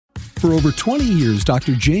For over 20 years,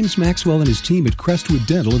 Dr. James Maxwell and his team at Crestwood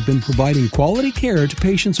Dental have been providing quality care to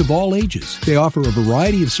patients of all ages. They offer a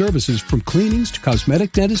variety of services from cleanings to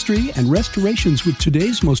cosmetic dentistry and restorations with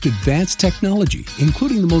today's most advanced technology,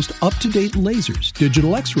 including the most up-to-date lasers,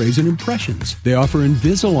 digital x-rays, and impressions. They offer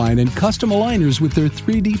Invisalign and custom aligners with their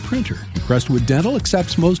 3D printer. Crestwood Dental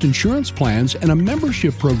accepts most insurance plans and a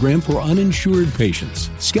membership program for uninsured patients.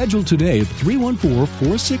 Schedule today at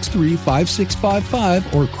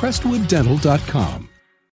 314-463-5655 or crestwooddental.com.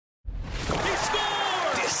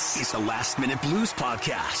 This is the Last Minute Blues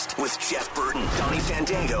Podcast with Jeff Burton, Donnie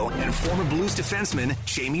Fandango, and former Blues defenseman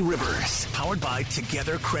Jamie Rivers. Powered by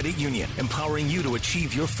Together Credit Union, empowering you to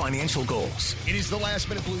achieve your financial goals. It is the Last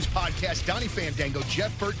Minute Blues Podcast. Donnie Fandango,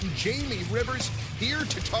 Jeff Burton, Jamie Rivers, here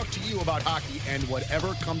to talk to you about hockey and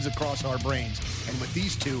whatever comes across our brains. And with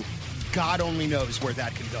these two, God only knows where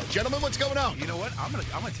that can go. Gentlemen, what's going on? You know what? I'm gonna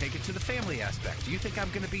take it to the family aspect. Do you think I'm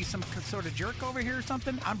going to be some sort of jerk over here or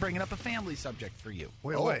something? I'm bringing up a family subject for you.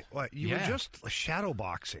 Wait. You were just shadow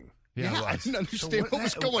boxing. Yeah, I didn't understand what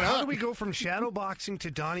was going on. How do we go from shadow boxing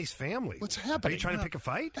to Donnie's family? What's happening? Are you trying to pick a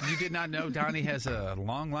fight? You did not know Donnie has a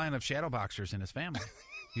long line of shadow boxers in his family.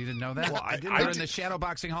 You didn't know that? Well, I didn't. They're in the Shadow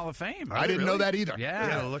Boxing Hall of Fame. I didn't know that either. Yeah.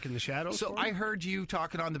 You gotta look in the shadows. So I heard you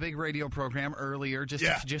talking on the big radio program earlier,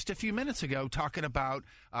 just a few minutes ago, talking about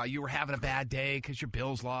you were having a bad day because your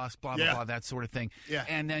Bills lost, blah, blah, blah, that sort of thing. Yeah.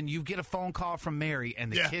 And then you get a phone call from Mary,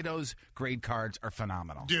 and the kiddos' grade cards are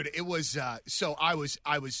phenomenal. Dude, it was, so I was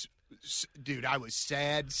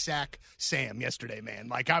sad sack Sam yesterday, man.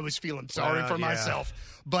 Like, I was feeling sorry for myself.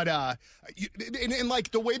 But, and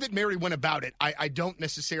like the way that Mary went about it, I don't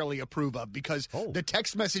necessarily approve of, because the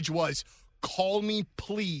text message was, call me,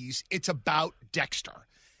 please. It's about Dexter.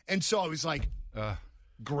 And so I was like,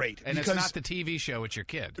 great. And it's not the TV show, it's your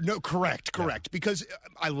kid. No, correct. Because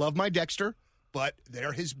I love my Dexter. But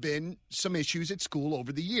there has been some issues at school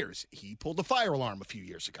over the years. He pulled a fire alarm a few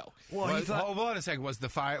years ago. Well, hold on a second. Was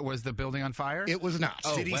the building on fire? It was not.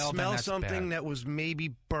 Did he smell something that was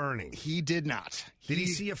maybe burning? He did not. Did he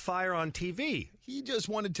see a fire on TV? He just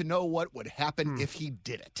wanted to know what would happen if he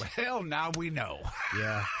did it. Well, now we know.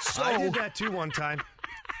 Yeah. So, I did that too one time.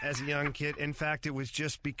 As a young kid. In fact, it was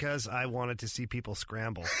just because I wanted to see people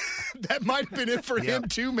scramble. That might have been it for him,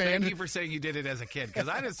 too, man. Thank you for saying you did it as a kid, because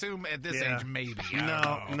I'd assume at this age, maybe.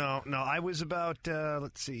 No. I was about,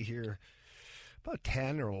 let's see here, about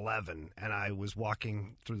 10 or 11, and I was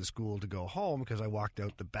walking through the school to go home because I walked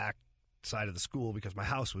out the back side of the school because my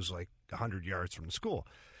house was like 100 yards from the school.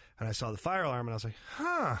 And I saw the fire alarm, and I was like,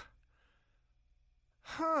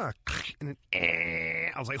 and then,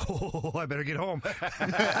 I was like, oh, I better get home.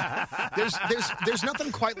 There's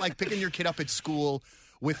nothing quite like picking your kid up at school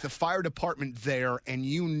with the fire department there and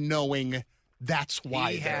you knowing that's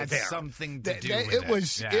why he they're had there. Something to do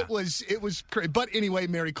with it. It was crazy. But anyway,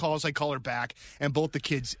 Mary calls. I call her back, and both the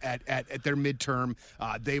kids at their midterm,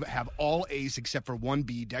 they have all A's except for one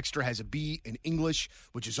B. Dexter has a B in English,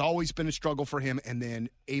 which has always been a struggle for him, and then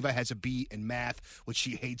Ava has a B in math, which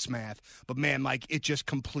she hates math. But man, like, it just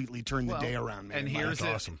completely turned the day around, man. And here's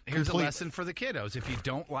a lesson for the kiddos: if you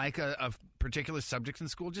don't like a particular subject in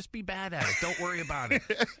school, just be bad at it. Don't worry about it,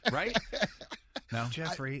 right? No,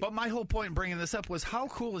 Jeffrey. But my whole point in bringing this up was, how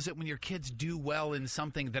cool is it when your kids do well in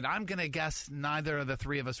something that I'm going to guess neither of the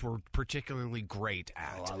three of us were particularly great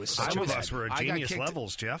at? Some of us were at genius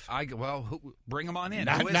levels, Jeff. Bring them on in.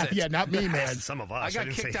 Not me, man. Some of us. I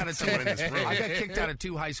got kicked out of someone in this room. I got kicked out of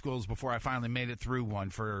 2 high schools before I finally made it through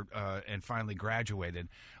one and finally graduated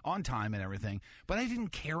on time and everything. But I didn't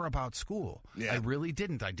care about school. Yeah. I really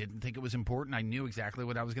didn't. I didn't think it was important. I knew exactly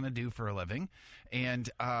what I was going to do for a living. And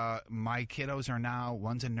my kiddos are now,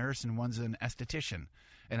 one's a nurse and one's an esthetician.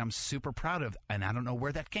 And I'm super proud of, and I don't know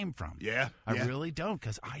where that came from. I really don't,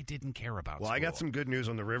 because I didn't care about school. I got some good news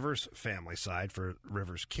on the Rivers family side for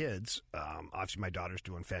Rivers kids. Obviously, my daughter's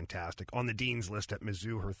doing fantastic. On the dean's list at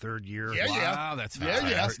Mizzou, her 3rd year. Wow, that's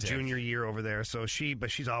fantastic. Junior year over there. So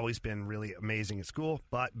she's always been really amazing at school.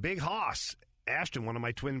 But Big Hoss, Ashton, one of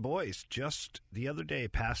my twin boys, just the other day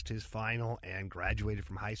passed his final and graduated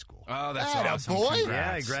from high school. Oh, that's awesome. Boy. Congrats.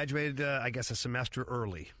 Yeah, he graduated, I guess, a semester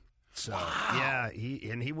early. So, yeah,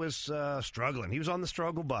 he was struggling. He was on the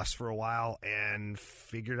struggle bus for a while and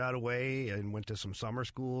figured out a way and went to some summer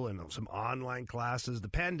school and some online classes. The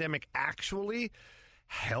pandemic actually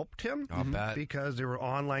helped him because there were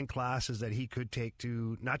online classes that he could take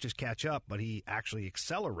to not just catch up, but he actually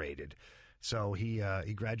accelerated. So he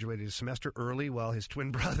graduated a semester early while his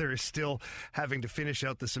twin brother is still having to finish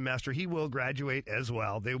out the semester. He will graduate as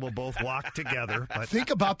well. They will both walk together. But think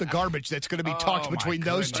about the garbage that's going to be talked between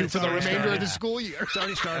those two for the remainder of the school year. It's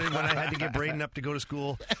already started when I had to get Braden up to go to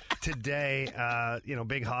school. today,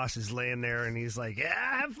 Big Hoss is laying there, and he's like,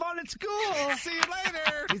 yeah, have fun at school. See you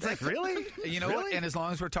later. He's like, really? You know what? And as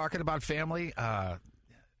long as we're talking about family,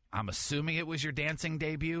 I'm assuming it was your dancing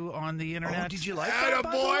debut on the internet. Oh, did you like that,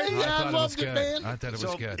 boy? Yeah, I loved it, man. I thought it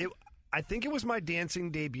was good. I think it was my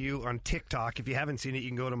dancing debut on TikTok. If you haven't seen it, you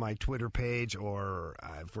can go to my Twitter page or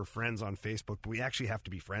for friends on Facebook. But we actually have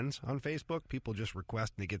to be friends on Facebook. People just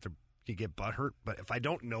request and you get butthurt. But if I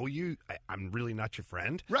don't know you, I'm really not your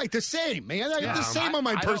friend. Right, the same, man. The same on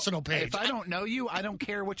my personal page. If I don't know you, I don't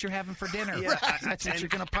care what you're having for dinner. Yeah, That's what you're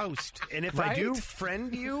going to post. And if I do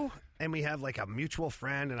friend you, and we have like a mutual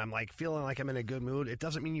friend, and I'm like feeling like I'm in a good mood, it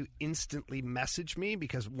doesn't mean you instantly message me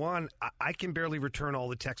because, one, I can barely return all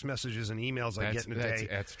the text messages and emails I get in a day.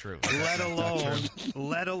 That's true.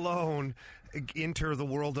 Let alone enter the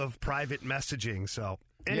world of private messaging. So,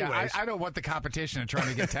 anyways. Yeah, I don't want the competition of trying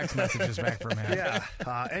to get text messages back from him.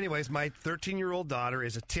 Yeah. Anyways, my 13-year-old daughter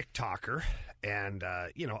is a TikToker. And,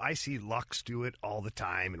 I see Lux do it all the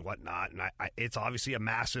time and whatnot. And it's obviously a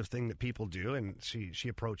massive thing that people do. And she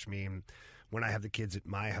approached me when I have the kids at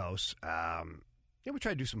my house. We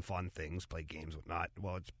try to do some fun things, play games, whatnot.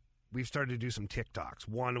 Well, we've started to do some TikToks,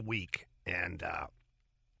 one a week. And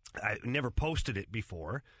I never posted it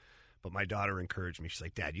before. But my daughter encouraged me. She's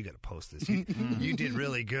like, Dad, you got to post this. You did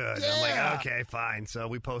really good. Yeah. I'm like, okay, fine. So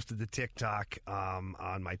we posted the TikTok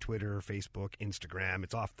on my Twitter, Facebook, Instagram.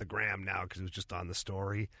 It's off the gram now because it was just on the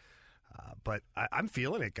story. But I'm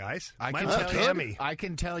feeling it, guys. I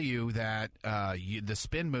can tell you that the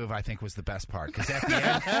spin move, I think, was the best part. Because at the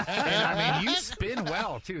end, and I mean, you spin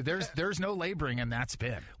well, too. There's no laboring in that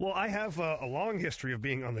spin. Well, I have a long history of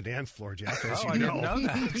being on the dance floor, Jeff, as I didn't know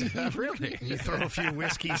that. Really? You throw a few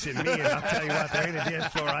whiskeys in me, and I'll tell you what, there ain't a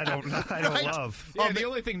dance floor I don't love. Yeah, the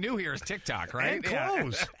only thing new here is TikTok, right? And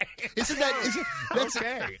clothes. That's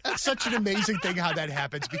okay. That's such an amazing thing how that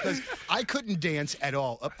happens because I couldn't dance at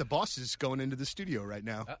all. The boss is going into the studio right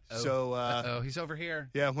now. So he's over here.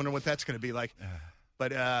 Yeah, I wonder what that's going to be like.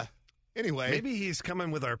 But anyway, maybe he's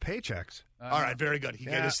coming with our paychecks. All right, very good. He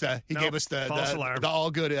gave us the false alarm. The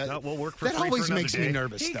all good. We'll work for that free always for makes day. me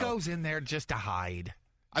nervous. He though. goes in there just to hide.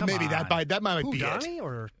 Maybe on. that might Who, be Donnie it.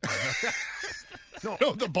 Or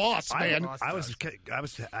No, the boss, man.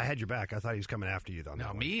 I had your back. I thought he was coming after you, though.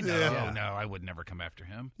 No, me? No, no, I would never come after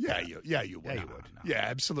him. Yeah, you would. Yeah, you would. No. Yeah,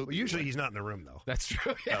 absolutely. Well, usually he's not in the room, though. That's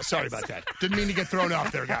true. No, sorry about that. Didn't mean to get thrown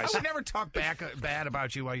off there, guys. I would never talk bad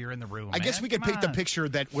about you while you're in the room. I guess we could paint the picture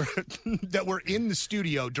that we're in the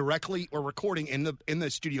studio directly, or recording in the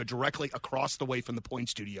studio directly across the way from the Point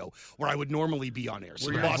Studio, where I would normally be on air. So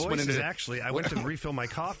where the your boss voice went into is actually. I went to refill my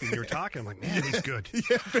coffee, and you were talking. I'm like, man, he's good.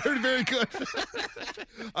 Yeah, very, very good.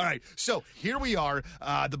 All right, so here we are.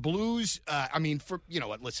 The Blues.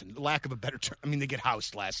 Listen, lack of a better term. I mean, they get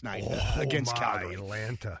housed last night against Calgary.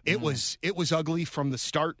 Atlanta. It was ugly from the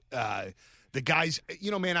start. The guys,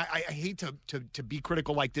 man, I hate to be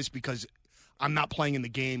critical like this because I'm not playing in the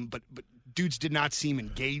game, but dudes did not seem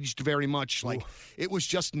engaged very much. Like, it was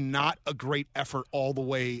just not a great effort all the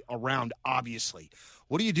way around, obviously.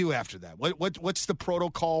 What do you do after that? What's the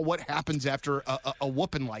protocol? What happens after a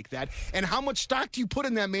whooping like that? And how much stock do you put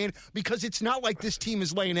in that, man? Because it's not like this team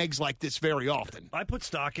is laying eggs like this very often. I put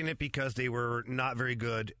stock in it because they were not very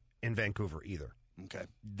good in Vancouver either. Okay.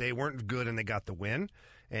 They weren't good and they got the win.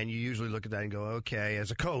 And you usually look at that and go, okay,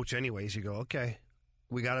 as a coach anyways, you go, okay,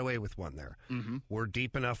 we got away with one there. Mm-hmm. We're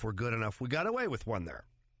deep enough, we're good enough, we got away with one there.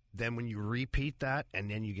 Then when you repeat that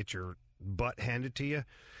and then you get your butt handed to you,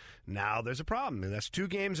 now there's a problem. And that's 2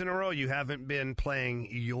 games in a row you haven't been playing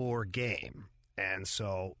your game. And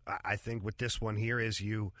so I think with this one here is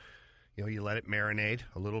you let it marinate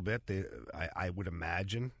a little bit. I would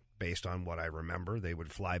imagine, based on what I remember, they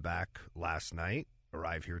would fly back last night,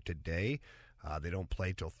 arrive here today. They don't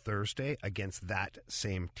play till Thursday against that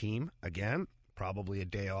same team again. Probably a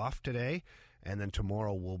day off today. And then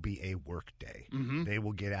tomorrow will be a work day. Mm-hmm. They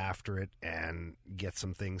will get after it and get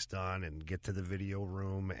some things done and get to the video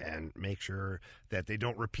room and make sure that they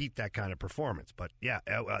don't repeat that kind of performance. But, yeah,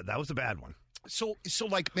 that was a bad one. So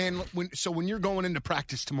like, man, when you're going into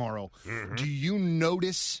practice tomorrow, mm-hmm. do you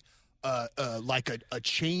notice like a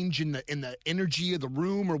change in the energy of the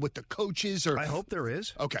room or with the coaches? Or I hope there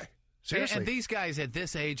is. Okay. Seriously. And these guys at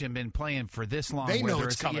this age have been playing for this long. They know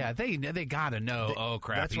it's coming. Yeah, they got to know, oh,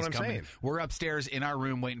 crap, that's he's what I'm coming. saying. We're upstairs in our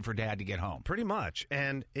room waiting for Dad to get home. Pretty much.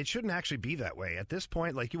 And it shouldn't actually be that way. At this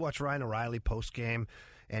point, like you watch Ryan O'Reilly post-game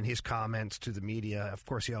and his comments to the media, of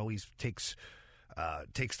course he always takes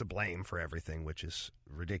the blame for everything, which is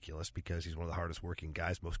ridiculous because he's one of the hardest working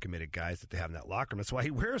guys, most committed guys that they have in that locker room. That's why he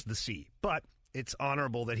wears the C. But it's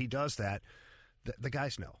honorable that he does that. The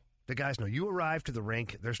guys know. The guys know. You arrive to the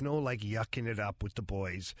rink. There's no, yucking it up with the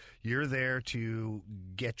boys. You're there to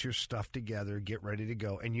get your stuff together, get ready to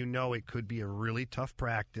go. And you know it could be a really tough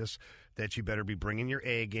practice that you better be bringing your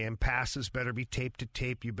A game. Passes better be tape to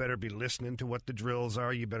tape. You better be listening to what the drills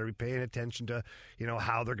are. You better be paying attention to,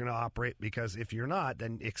 how they're going to operate. Because if you're not,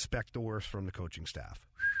 then expect the worst from the coaching staff.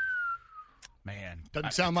 Man.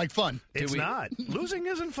 Doesn't sound like fun. It's not. Losing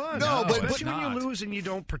isn't fun. No, but especially when you lose and you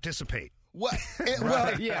don't participate. Well,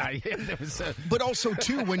 yeah. But also,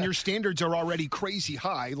 too, when your standards are already crazy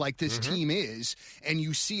high, like this team is, and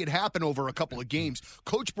you see it happen over a couple of games,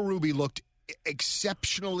 Coach Berube looked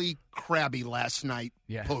exceptionally crabby last night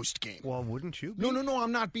post-game. Well, wouldn't you be? No,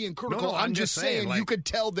 I'm not being critical. No, I'm just saying you could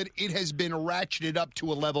tell that it has been ratcheted up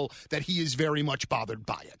to a level that he is very much bothered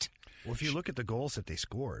by it. Well, if you look at the goals that they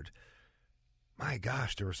scored, my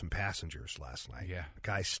gosh, there were some passengers last night. Yeah.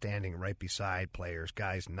 Guys standing right beside players,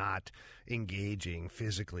 guys not engaging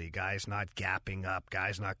physically, guys not gapping up,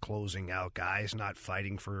 guys not closing out, guys not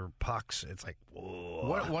fighting for pucks. It's like,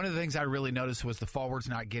 whoa. One of the things I really noticed was the forwards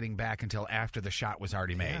not getting back until after the shot was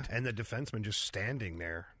already made. And the defenseman just standing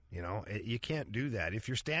there. You can't do that. If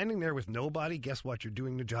you're standing there with nobody, guess what? You're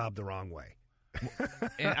doing the job the wrong way.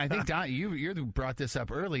 And I think, Don, you brought this up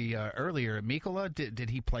earlier. Mikkola, did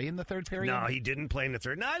he play in the third period? No, he didn't play in the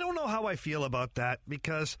third. Now, I don't know how I feel about that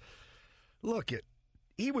because, look,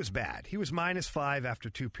 he was bad. He was -5 after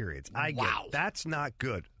 2 periods. I get it. That's not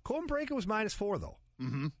good. Colton Parayko was -4, though.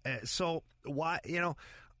 Mm-hmm. So, why,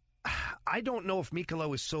 I don't know if Mikkola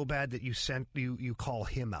was so bad that you call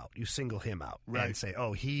him out, you single him out, and say,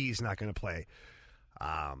 oh, he's not going to play.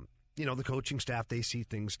 The coaching staff, they see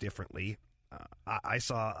things differently. I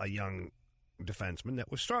saw a young defenseman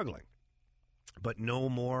that was struggling, but no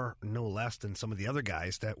more, no less than some of the other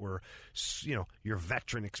guys that were, your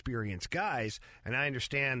veteran, experienced guys. And I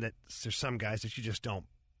understand that there's some guys that you just don't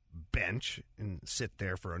bench and sit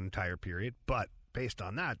there for an entire period. But based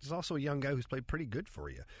on that, there's also a young guy who's played pretty good for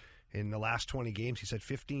you. In the last 20 games, he's had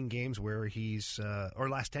 15 games where or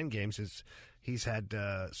last 10 games, he's had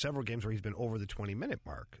several games where he's been over the 20-minute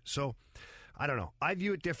mark. So, I don't know. I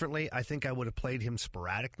view it differently. I think I would have played him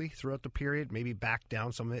sporadically throughout the period, maybe back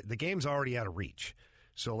down some of it. The game's already out of reach.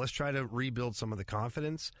 So let's try to rebuild some of the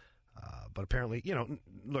confidence. But apparently,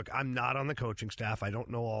 look, I'm not on the coaching staff. I don't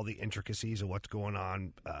know all the intricacies of what's going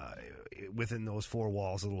on within those 4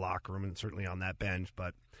 walls of the locker room and certainly on that bench.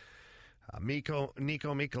 But Niko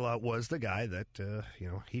Mikkola was the guy that,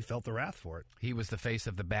 he felt the wrath for it. He was the face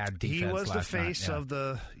of the bad defense. He was the face of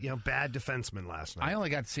the bad defenseman last night. I only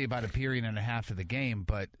got to see about a period and a half of the game,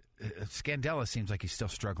 but Scandella seems like he's still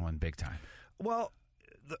struggling big time. Well,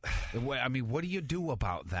 what do you do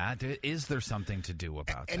about that? Is there something to do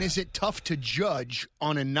about that? And is it tough to judge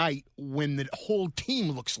on a night when the whole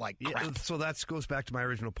team looks like crap? Yeah, so that goes back to my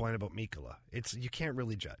original point about Mikkola. You can't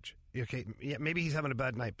really judge. Okay, yeah, maybe he's having a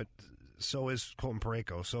bad night, but so is Colton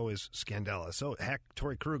Parayko, so is Scandella. So, heck,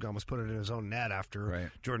 Torrey Krug almost put it in his own net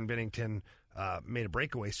after Jordan Binnington made a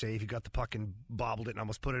breakaway save. He got the puck and bobbled it and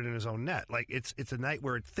almost put it in his own net. Like, it's a night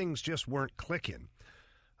where things just weren't clicking.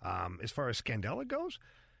 As far as Scandella goes,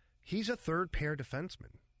 he's a third-pair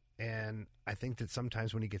defenseman. And I think that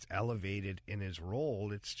sometimes when he gets elevated in his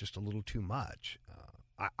role, it's just a little too much.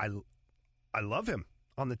 I love him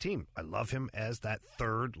on the team. I love him as that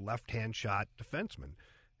third left-hand shot defenseman.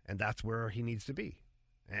 And that's where he needs to be.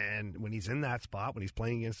 And when he's in that spot, when he's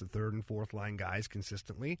playing against the third and fourth line guys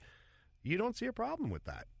consistently, you don't see a problem with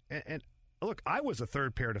that. And look, I was a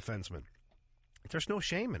third pair defenseman. There's no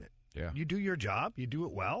shame in it. Yeah. You do your job, you do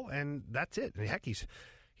it well, and that's it. And heck, he's,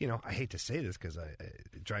 I hate to say this because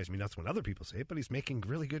it drives me nuts when other people say it, but he's making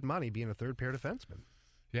really good money being a third pair defenseman.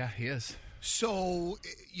 Yeah, he is. So,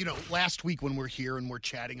 last week when we're here and we're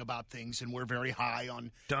chatting about things and we're very high on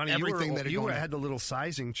Donnie, everything you had the little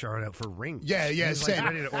sizing chart out for rings. Yeah, same.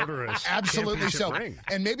 Ready to order us. Absolutely so. Ring.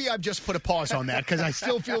 And maybe I've just put a pause on that because I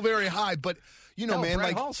still feel very high. But, man,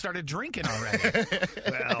 Brett Hall started drinking already.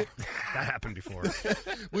 Well, that happened before.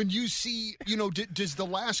 When you see, does the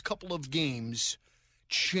last couple of games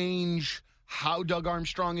change how Doug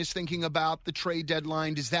Armstrong is thinking about the trade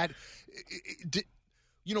deadline? Does that...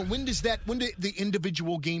 when do the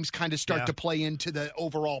individual games kind of start to play into the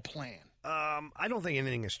overall plan? I don't think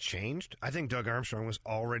anything has changed. I think Doug Armstrong was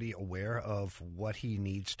already aware of what he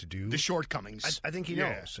needs to do. The shortcomings. I think he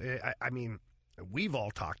knows. I mean, we've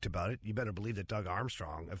all talked about it. You better believe that Doug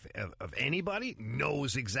Armstrong, of anybody,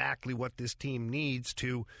 knows exactly what this team needs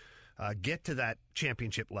to get to that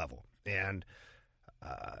championship level. And,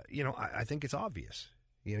 I think it's obvious.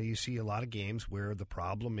 You see a lot of games where the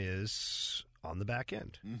problem is on the back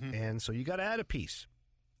end. Mm-hmm. And so you got to add a piece.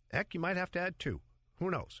 Heck, you might have to add 2.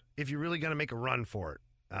 Who knows? If you're really going to make a run for it.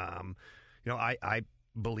 I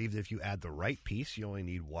believe that if you add the right piece, you only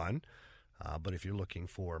need one. But if you're looking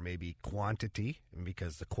for maybe quantity,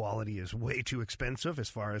 because the quality is way too expensive as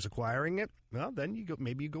far as acquiring it, well, then you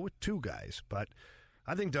go with two guys. But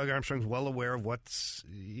I think Doug Armstrong's well aware of what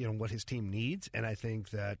his team needs, and I think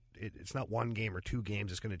that it's not one game or 2 games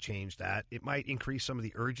that's going to change that. It might increase some of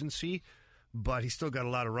the urgency, but he's still got a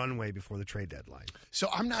lot of runway before the trade deadline. So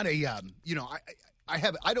I'm not I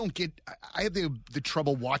have the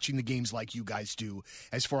trouble watching the games like you guys do,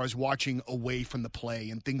 as far as watching away from the play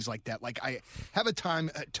and things like that. Like, I have a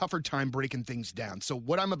tougher time breaking things down. So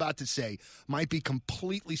what I'm about to say might be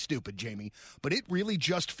completely stupid, Jamie, but it really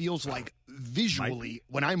just feels like visually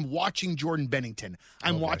when I'm watching Jordan Bennington,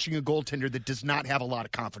 I'm watching a goaltender that does not have a lot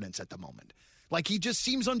of confidence at the moment. Like, he just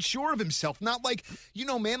seems unsure of himself. Not like,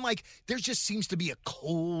 man, like, there just seems to be a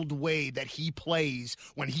cold way that he plays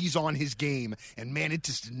when he's on his game. And, man, it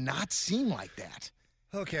does not seem like that.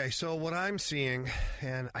 Okay, so what I'm seeing,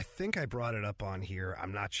 and I think I brought it up on here,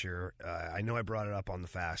 I'm not sure. I know I brought it up on the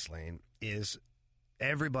Fast Lane, is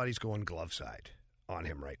everybody's going glove side on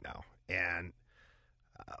him right now. And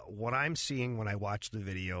what I'm seeing when I watch the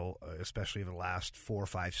video, especially of the last 4 or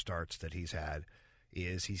 5 starts that he's had,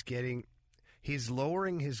 is he's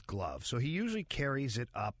lowering his glove. So he usually carries it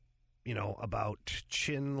up, about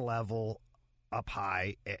chin level up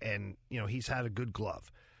high, and, he's had a good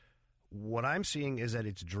glove. What I'm seeing is that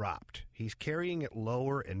it's dropped. He's carrying it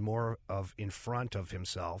lower and more of in front of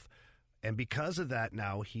himself, and because of that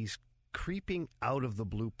now, he's creeping out of the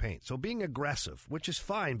blue paint. So being aggressive, which is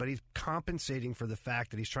fine, but he's compensating for the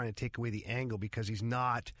fact that he's trying to take away the angle because he's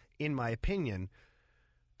not, in my opinion,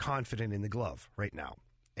 confident in the glove right now.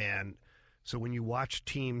 And so when you watch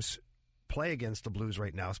teams play against the Blues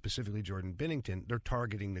right now, specifically Jordan Binnington, they're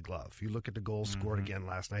targeting the glove. You look at the goals scored again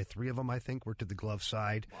last night, 3 of them, I think, were to the glove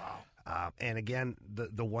side. Wow. And again,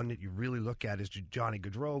 the one that you really look at is Johnny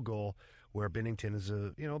Gaudreau goal, where Binnington is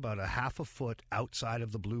about a half a foot outside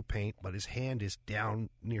of the blue paint, but his hand is down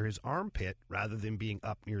near his armpit rather than being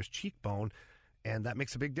up near his cheekbone. And that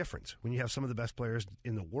makes a big difference. When you have some of the best players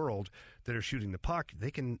in the world that are shooting the puck, they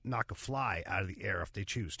can knock a fly out of the air if they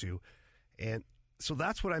choose to. And so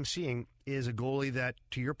that's what I'm seeing, is a goalie that,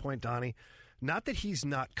 to your point, Donnie, not that he's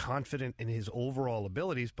not confident in his overall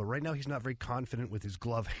abilities, but right now he's not very confident with his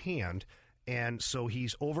glove hand. And so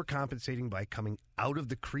he's overcompensating by coming out of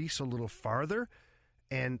the crease a little farther,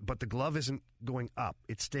 but the glove isn't going up.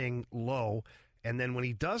 It's staying low. And then when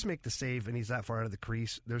he does make the save and he's that far out of the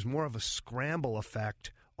crease, there's more of a scramble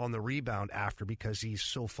effect on the rebound after, because he's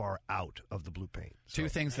so far out of the blue paint. So, 2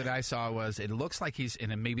 things that I saw was, it looks like he's,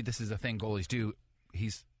 and maybe this is a thing goalies do,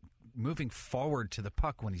 he's moving forward to the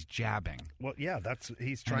puck when he's jabbing. Well, yeah,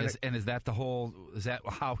 he's trying is that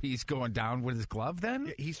how he's going down with his glove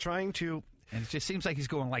then? He's trying to. And it just seems like he's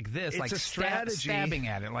going like this, it's like a strategy. Stabbing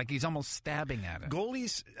at it, like he's almost stabbing at it.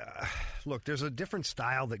 Goalies, look, there's a different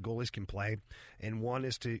style that goalies can play, and one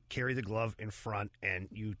is to carry the glove in front, and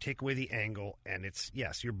you take away the angle, and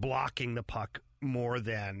you're blocking the puck more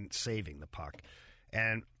than saving the puck.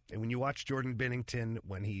 And when you watch Jordan Binnington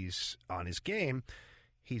when he's on his game,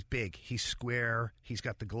 he's big, he's square, he's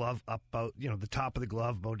got the glove up about, the top of the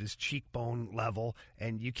glove about his cheekbone level,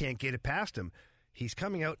 and you can't get it past him. He's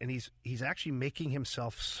coming out, and he's actually making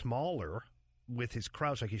himself smaller with his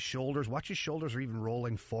crouch, like his shoulders. Watch, his shoulders are even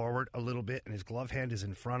rolling forward a little bit, and his glove hand is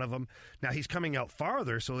in front of him. Now he's coming out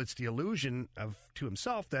farther, so it's the illusion to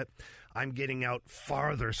himself that I'm getting out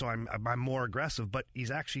farther, so I'm more aggressive. But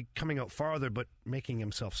he's actually coming out farther, but making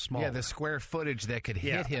himself smaller. Yeah, the square footage that could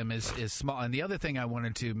hit him is small. And the other thing I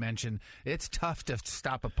wanted to mention, it's tough to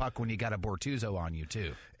stop a puck when you got a Bortuzzo on you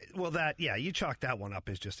too. Well, you chalk that one up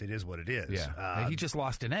as just, it is what it is. Yeah, he just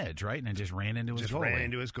lost an edge, right, and just ran into his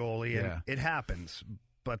goalie. And it happens.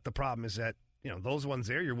 But the problem is that those ones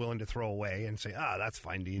there you're willing to throw away and say, that's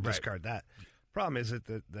fine. Do you discard that? Problem is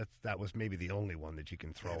that was maybe the only one that you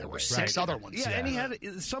can throw away. There were 6 other ones. Yeah, and he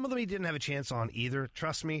had some of them he didn't have a chance on either.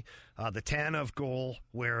 Trust me, the Tanev goal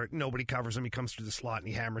where nobody covers him, he comes through the slot and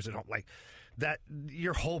he hammers it home like that.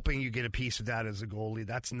 You're hoping you get a piece of that as a goalie.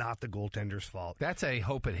 That's not the goaltender's fault. That's a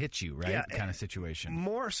hope it hits you, right? Kind of situation.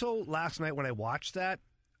 More so last night when I watched that,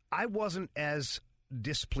 I wasn't as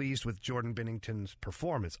displeased with Jordan Binnington's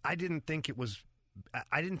performance. I didn't think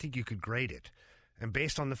you could grade it. and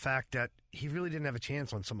based on the fact that he really didn't have a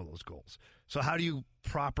chance on some of those goals. So how do you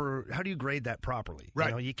grade that properly?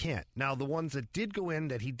 Right. You can't. Now, the ones that did go in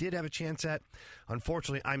that he did have a chance at,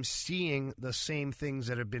 unfortunately, I'm seeing the same things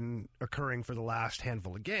that have been occurring for the last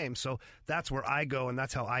handful of games. So that's where I go, and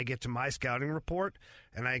that's how I get to my scouting report.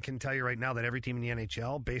 And I can tell you right now that every team in the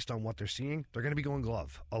NHL, based on what they're seeing, they're going to be going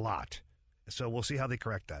glove a lot. So we'll see how they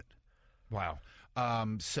correct that. Wow.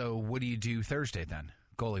 So what do you do Thursday then,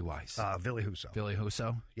 goalie-wise? Ville Husso. Ville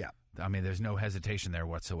Husso? Yeah. I mean, there's no hesitation there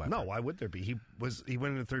whatsoever. No, why would there be? He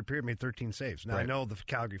went in the third period, made 13 saves. Now, right. I know the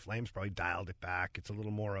Calgary Flames probably dialed it back. It's a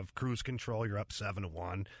little more of cruise control. You're up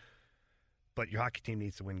 7-1. But your hockey team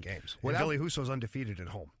needs to win games. Ville Husso's undefeated at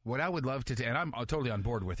home. What I would love to and I'm totally on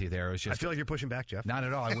board with you there. It's just, I feel like you're pushing back, Jeff. Not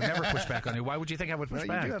at all. I would never push back on you. Why would you think I would push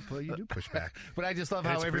back? You do push back. But I just love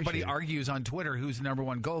how everybody argues on Twitter who's the number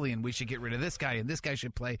one goalie and we should get rid of this guy and this guy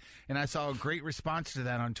should play. And I saw a great response to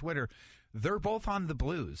that on Twitter. They're both on the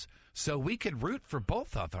Blues, so we could root for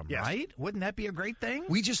both of them, yes. right? Wouldn't that be a great thing?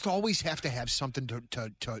 We just always have to have something to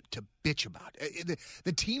bitch about.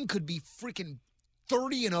 The team could be freaking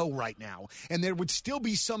 30-0 right now, and there would still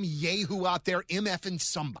be some yahoo out there MFing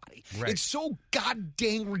somebody. Right. It's so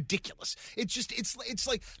goddamn ridiculous. It's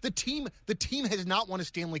like the team has not won a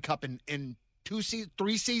Stanley Cup in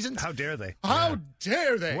 3 seasons. How dare they? How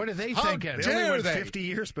dare they? What are they How thinking? They only went dare 50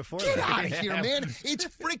 years before Get that. out of here, man. It's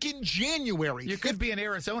freaking January. You could be an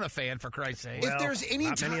Arizona fan, for Christ's sake. If there's any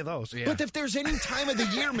not many of those. Yeah. But if there's any time of the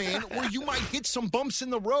year, man, where you might hit some bumps in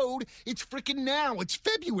the road, it's freaking now. It's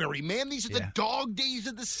February, man. These are the dog days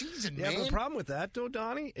of the season, Yeah, man. but the problem with that, though,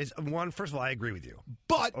 Donnie, is, first of all, I agree with you.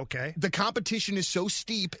 But okay. the competition is so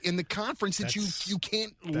steep in the conference that you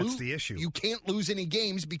can't lose. That's the issue. You can't lose any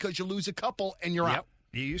games because you lose a couple and you're out.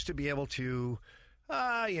 You used to be able to,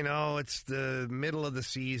 it's the middle of the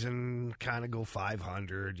season, kind of go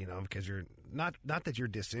 500, because you're not that you're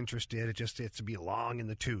disinterested. It's to be long in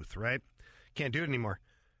the tooth, right? Can't do it anymore.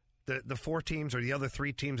 The 4 teams or the other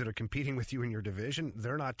 3 teams that are competing with you in your division,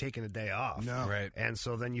 they're not taking a day off. No. Right. And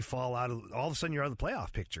so then you fall out of, all of a sudden you're out of the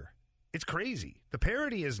playoff picture. It's crazy. The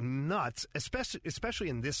parity is nuts, especially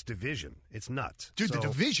in this division. It's nuts. Dude, the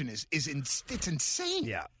division is it's insane.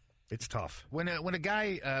 Yeah. It's tough. When a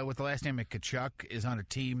guy with the last name of Tkachuk is on a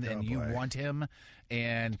team and you want him,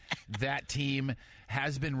 and that team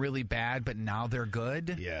has been really bad, but now they're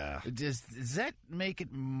good. Yeah. Does that make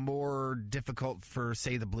it more difficult for,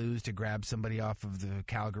 say, the Blues to grab somebody off of the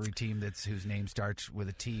Calgary team whose name starts with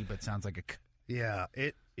a T but sounds like a K? Yeah.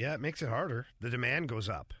 It makes it harder. The demand goes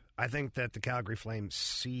up. I think that the Calgary Flames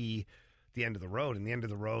see the end of the road, and the end of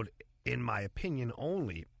the road, in my opinion,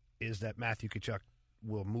 only is that Matthew Tkachuk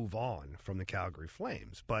will move on from the Calgary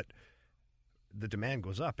Flames, but the demand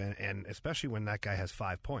goes up, and especially when that guy has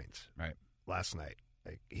 5 points. Right. Last night,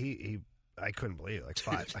 I couldn't believe it. Like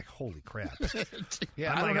 5, like holy crap.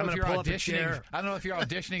 Yeah, I'm I don't know if you're chair.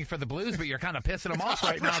 auditioning for the Blues, but you're kind of pissing them off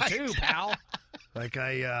right now too, pal. Like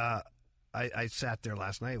I sat there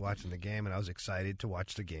last night watching the game, and I was excited to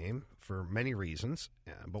watch the game for many reasons,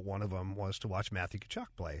 but one of them was to watch Matthew Tkachuk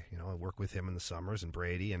play. I work with him in the summers and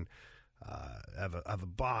Brady, and have a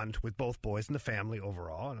bond with both boys and the family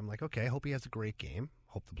overall. And I'm like, okay, I hope he has a great game.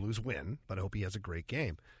 Hope the Blues win, but I hope he has a great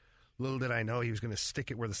game. Little did I know he was going to stick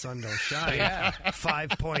it where the sun don't shine. Yeah. 5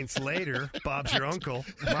 points later, Bob's your uncle.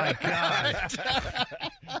 My God.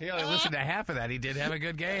 He only listened to half of that. He did have a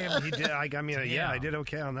good game. He did. I did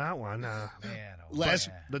okay on that one.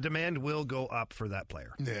 The demand will go up for that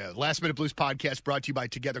player. Yeah, Last Minute Blues podcast brought to you by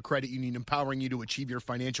Together Credit Union, empowering you to achieve your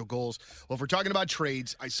financial goals. Well, if we're talking about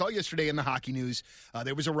trades, I saw yesterday in the hockey news,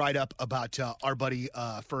 there was a write-up about our buddy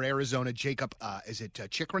for Arizona, Jacob, is it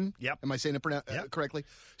Chikrin? Yep. Am I saying it correctly?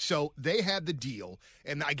 So they had the deal,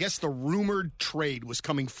 and I guess the rumored trade was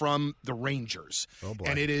coming from the Rangers. Oh, boy.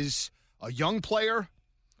 And it is a young player,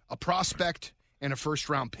 a prospect, and a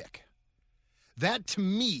first-round pick. That, to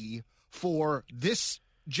me, for this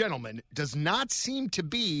gentleman, does not seem to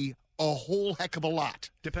be a whole heck of a lot.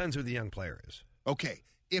 Depends who the young player is. Okay,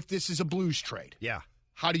 if this is a Blues trade. Yeah.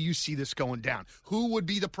 How do you see this going down? Who would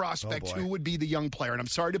be the prospects? Who would be the young player? And I'm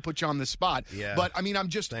sorry to put you on the spot. Yeah. But, I mean,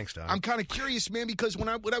 Thanks, Don. I'm kind of curious, man, because what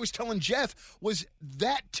I was telling Jeff was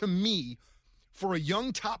that, to me, for a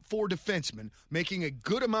young top 4 defenseman making a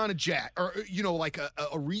good amount of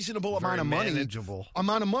a reasonable amount of money. Manageable.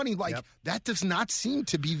 That does not seem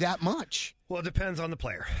to be that much. Well, it depends on the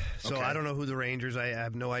player. So Okay. I don't know who the Rangers, I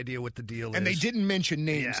have no idea what the deal is. And they didn't mention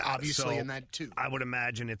names, obviously, so in that, too. I would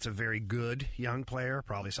imagine it's a very good young player,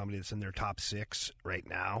 probably somebody that's in their top 6 right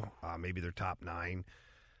now, maybe their top 9.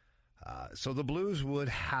 So the Blues would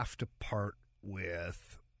have to part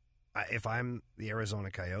with if I'm the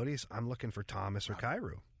Arizona Coyotes, I'm looking for Thomas or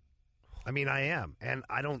Kyrou. I mean, I am, and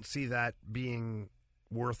I don't see that being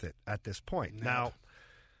worth it at this point. No.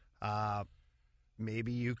 Now,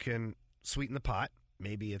 maybe you can sweeten the pot.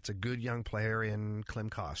 Maybe it's a good young player in Klim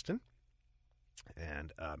Kostin,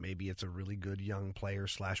 and maybe it's a really good young player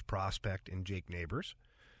 / prospect in Jake Neighbors,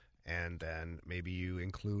 and then maybe you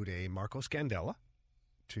include a Marco Scandella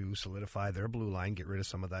to solidify their blue line, get rid of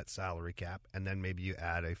some of that salary cap, and then maybe you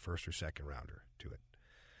add a first or second rounder to it.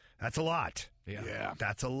 That's a lot. Yeah.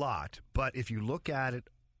 That's a lot. But if you look at it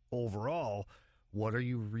overall, what are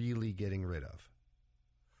you really getting rid of?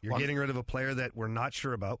 You're getting rid of a player that we're not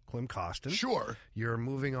sure about, Klim Kostin. Sure. You're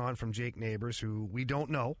moving on from Jake Neighbors, who we don't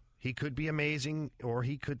know. He could be amazing or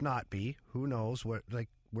he could not be. Who knows where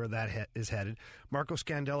that is headed. Marco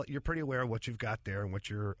Scandella, you're pretty aware of what you've got there and what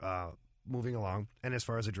you're moving along. And as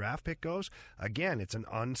far as a draft pick goes, again, it's an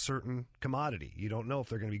uncertain commodity. You don't know if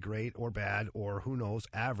they're going to be great or bad or, who knows,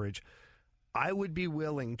 average. I would be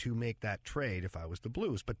willing to make that trade if I was the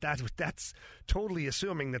Blues, but that's totally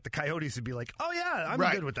assuming that the Coyotes would be like, oh, yeah, I'm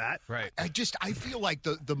good with that. Right. I feel like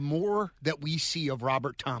the more that we see of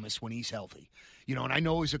Robert Thomas when he's healthy, and I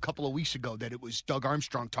know it was a couple of weeks ago that it was Doug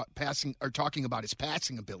Armstrong talking about his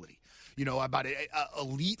passing ability, about an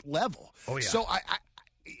elite level. Oh, yeah. So I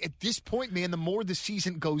at this point, man, the more the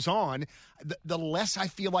season goes on, the less I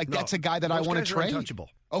feel like that's a guy that I want to trade. Untouchable.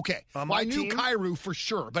 Okay. Well, I knew Kyrou for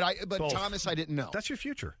sure, but Thomas I didn't know. That's your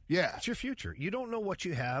future. Yeah. It's your future. You don't know what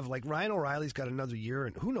you have. Like Ryan O'Reilly's got another year,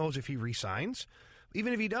 and who knows if he re-signs.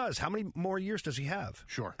 Even if he does, how many more years does he have?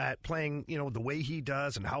 Sure. At playing, the way he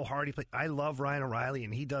does and how hard he plays. I love Ryan O'Reilly,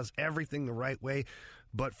 and he does everything the right way,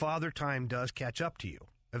 but Father Time does catch up to you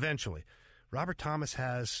eventually. Robert Thomas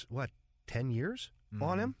has, 10 years?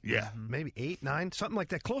 On him? Yeah. Maybe 8, 9, something like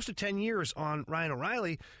that. Close to 10 years on Ryan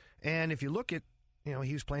O'Reilly. And if you look at,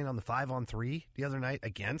 he was playing on the 5-on-3 the other night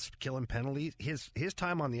against killing penalties. His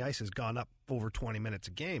time on the ice has gone up over 20 minutes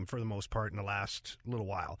a game for the most part in the last little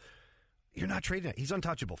while. You're not trading it. He's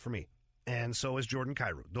untouchable for me. And so is Jordan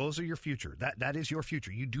Kyrou. Those are your future. That is your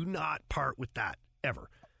future. You do not part with that ever.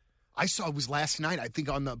 I saw it was last night, I think,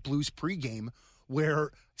 on the Blues pregame,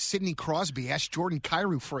 where Sidney Crosby asked Jordan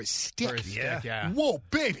Kyrou for his stick. Yeah. Whoa,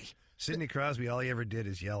 baby. Sidney Crosby, all he ever did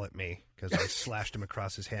is yell at me because I slashed him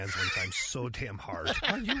across his hands one time so damn hard.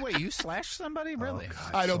 You slashed somebody? Really? Oh,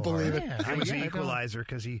 God, I don't believe it. It was the equalizer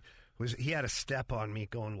because he had a step on me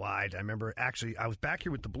going wide. I remember, actually, I was back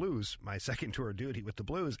here with the Blues, my second tour of duty with the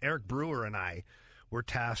Blues. Eric Brewer and I were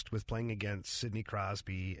tasked with playing against Sidney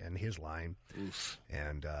Crosby and his line. Oof.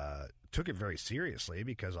 And took it very seriously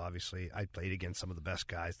because obviously I played against some of the best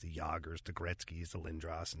guys, the Yagers, the Gretzkys, the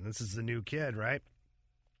Lindros, and this is the new kid, right?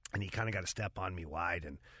 And he kind of got a step on me wide,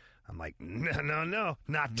 and I'm like, no,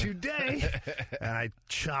 not today. And I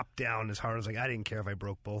chopped down as hard as I didn't care if I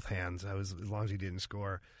broke both hands. As long as he didn't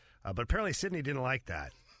score. But apparently Sidney didn't like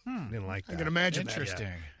that. Didn't like that. I can imagine that. Interesting.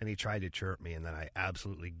 Yeah. And he tried to chirp me, and then I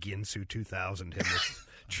absolutely Ginsu 2000 him with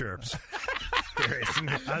chirps.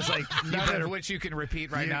 I was like, None of which you can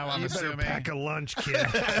repeat right now, I'm assuming. You better pack a lunch, kid.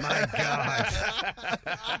 My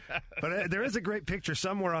God. But there is a great picture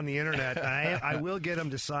somewhere on the internet. I will get him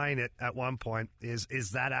to sign it at one point,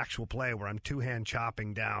 is that actual play where I'm two-hand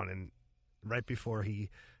chopping down, and right before he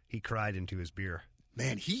cried into his beer.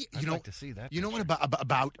 Man, I'd like to see that. You know what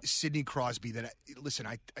about Sidney Crosby?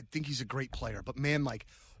 I think he's a great player, but man, like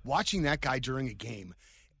watching that guy during a game,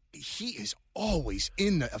 he is always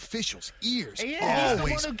in the officials' ears. Yeah,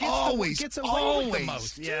 always gets away with the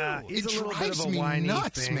most. Yeah, he's it a little drives bit of a me whiny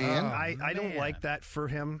nuts, thing. man. I don't like that for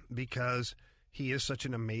him because he is such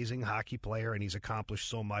an amazing hockey player and he's accomplished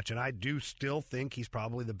so much. And I do still think he's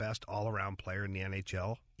probably the best all-around player in the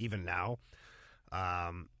NHL, even now.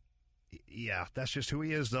 Yeah, that's just who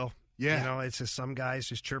he is, though. Yeah. It's just some guys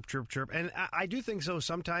just chirp, chirp, chirp. And I do think so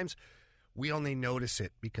sometimes we only notice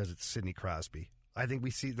it because it's Sidney Crosby. I think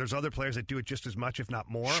we see there's other players that do it just as much, if not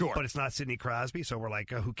more, sure. But it's not Sidney Crosby, so we're like,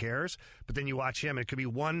 who cares? But then you watch him, and it could be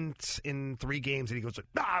once in 3 games, and he goes,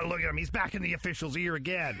 look at him, he's back in the official's ear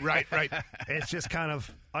again. Right. It's just kind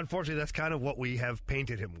of, unfortunately, that's kind of what we have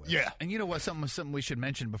painted him with. Yeah. And you know what? Something we should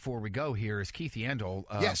mention before we go here is Keith Yandle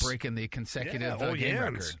yes. breaking the consecutive game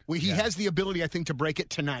record. Well, he has the ability, I think, to break it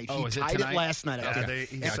tonight. Oh, he is tied it tonight? It last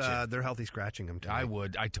night. They're healthy scratching him tonight.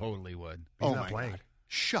 I totally would. He's not playing. God.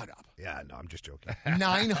 Shut up. Yeah, no, I'm just joking.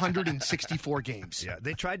 964 games. Yeah,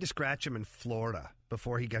 they tried to scratch him in Florida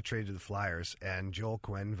before he got traded to the Flyers, and Joel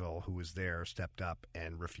Quenneville, who was there, stepped up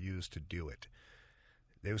and refused to do it.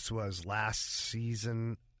 This was last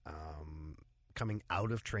season. coming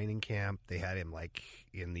out of training camp. They had him like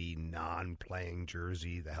in the non-playing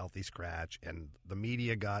jersey, the healthy scratch, and the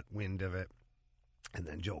media got wind of it. And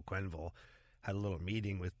then Joe Quenneville had a little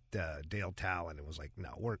meeting with Dale Talon and was like,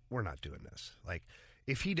 no, we're not doing this. Like,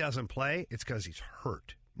 if he doesn't play, it's because he's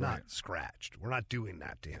hurt, not scratched. We're not doing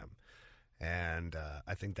that to him. And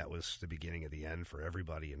I think that was the beginning of the end for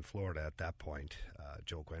everybody in Florida at that point.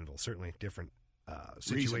 Joe Quenneville, certainly different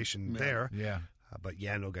situation there. Yeah. But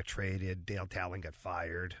Yandle got traded, Dale Talon got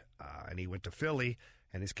fired, and he went to Philly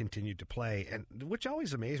and has continued to play. And which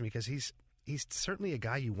always amazed me because he's certainly a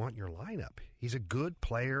guy you want in your lineup. He's a good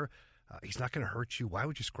player. He's not going to hurt you. Why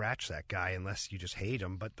would you scratch that guy unless you just hate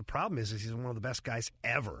him? But the problem is he's one of the best guys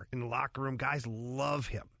ever in the locker room. Guys love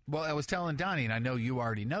him. Well, I was telling Donnie, and I know you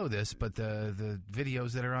already know this, but the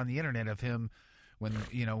videos that are on the internet of him when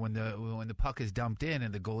the puck is dumped in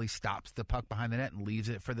and the goalie stops the puck behind the net and leaves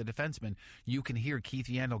it for the defenseman, you can hear Keith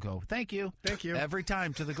Yandle go, "Thank you, every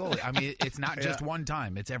time to the goalie. I mean, it's not just one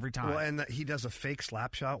time; it's every time. Well, and he does a fake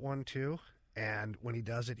slap shot one too. And when he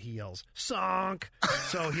does it, he yells, "Sonk!"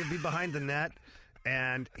 So he'll be behind the net,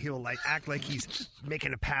 and he'll act like he's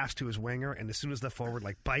making a pass to his winger. And as soon as the forward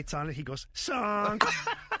bites on it, he goes, "Sonk!"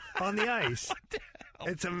 on the ice.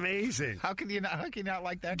 It's amazing. How can you not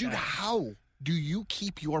like that, dude? Guy? How do you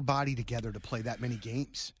keep your body together to play that many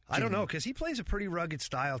games? I don't know, because he plays a pretty rugged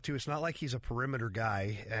style, too. It's not like he's a perimeter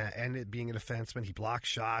guy, and it being a defenseman, he blocks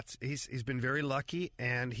shots. He's been very lucky,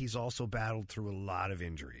 and he's also battled through a lot of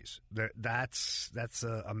injuries. That's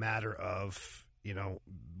a matter of,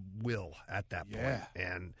 will at that point.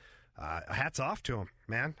 And hats off to him,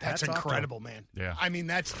 man. That's incredible, man. Yeah.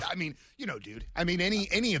 Dude. I mean,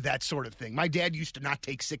 any of that sort of thing. My dad used to not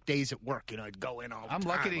take sick days at work. I'd go in all the time. I'm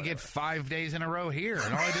lucky to get 5 days in a row here,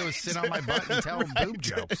 and all I do is sit on my butt and tell boob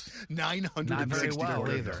jokes. 960 Not very well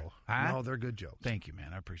either. Huh? No, they're good jokes. Thank you,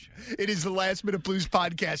 man. I appreciate it. It is the Last Minute Blues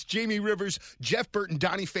podcast. Jamie Rivers, Jeff Burton,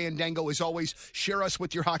 Donnie Fandango. As always, share us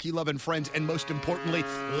with your hockey-loving friends, and most importantly,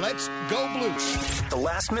 let's go Blues. The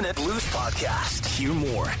Last Minute Blues podcast. Hear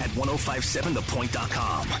more at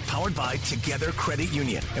 1057thepoint.com. Powered by Together Credit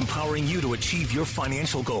Union, empowering you to achieve your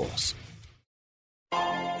financial goals.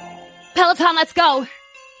 Peloton, let's go.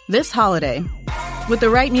 This holiday, with the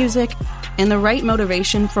right music and the right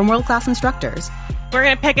motivation from world-class instructors, We're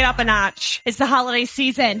going to pick it up a notch. It's the holiday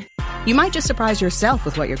season. you might just surprise yourself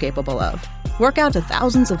with what you're capable of. Work out to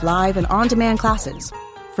thousands of live and on-demand classes,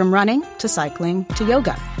 from running to cycling to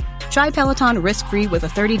yoga. Try Peloton risk-free with a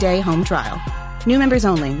 30-day home trial. New members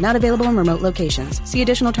only, not available in remote locations. See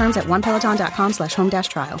additional terms at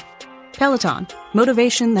onepeloton.com/home-trial. Peloton,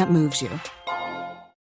 motivation that moves you.